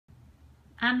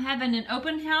I'm having an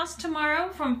open house tomorrow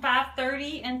from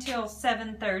 5:30 until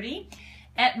 7:30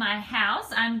 at my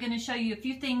house. I'm going to show you a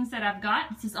few things that I've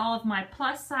got. This is all of my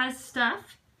plus size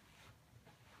stuff.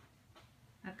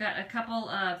 I've got a couple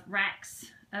of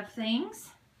racks of things.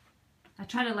 I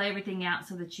try to lay everything out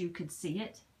so that you could see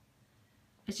it.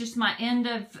 It's just my end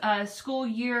of school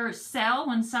year sale.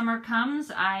 When summer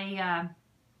comes, I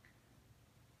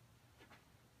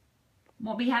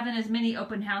won't be having as many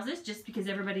open houses just because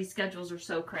everybody's schedules are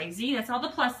so crazy. That's all the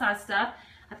plus size stuff.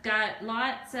 I've got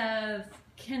lots of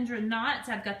Kendra knots.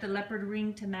 I've got the leopard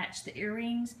ring to match the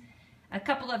earrings. A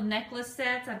couple of necklace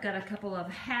sets. I've got a couple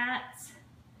of hats.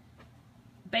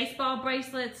 Baseball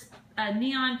bracelets.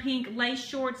 Neon pink lace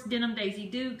shorts. Denim Daisy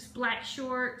Dukes. Black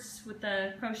shorts with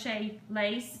the crochet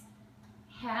lace.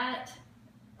 Hat.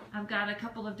 I've got a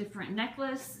couple of different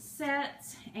necklace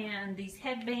sets. And these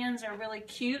headbands are really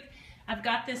cute. I've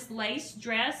got this lace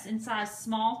dress in size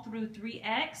small through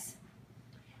 3X.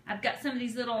 I've got some of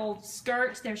these little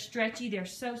skirts. They're stretchy. They're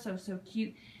so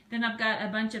cute. Then I've got a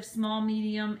bunch of small,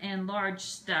 medium, and large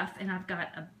stuff. And I've got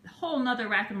a whole nother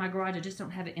rack in my garage. I just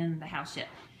don't have it in the house yet.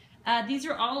 These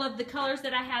are all of the colors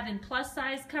that I have in plus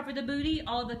size Cover the Booty.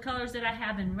 All of the colors that I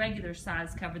have in regular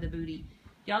size Cover the Booty.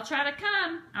 Y'all try to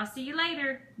come. I'll see you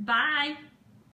later. Bye.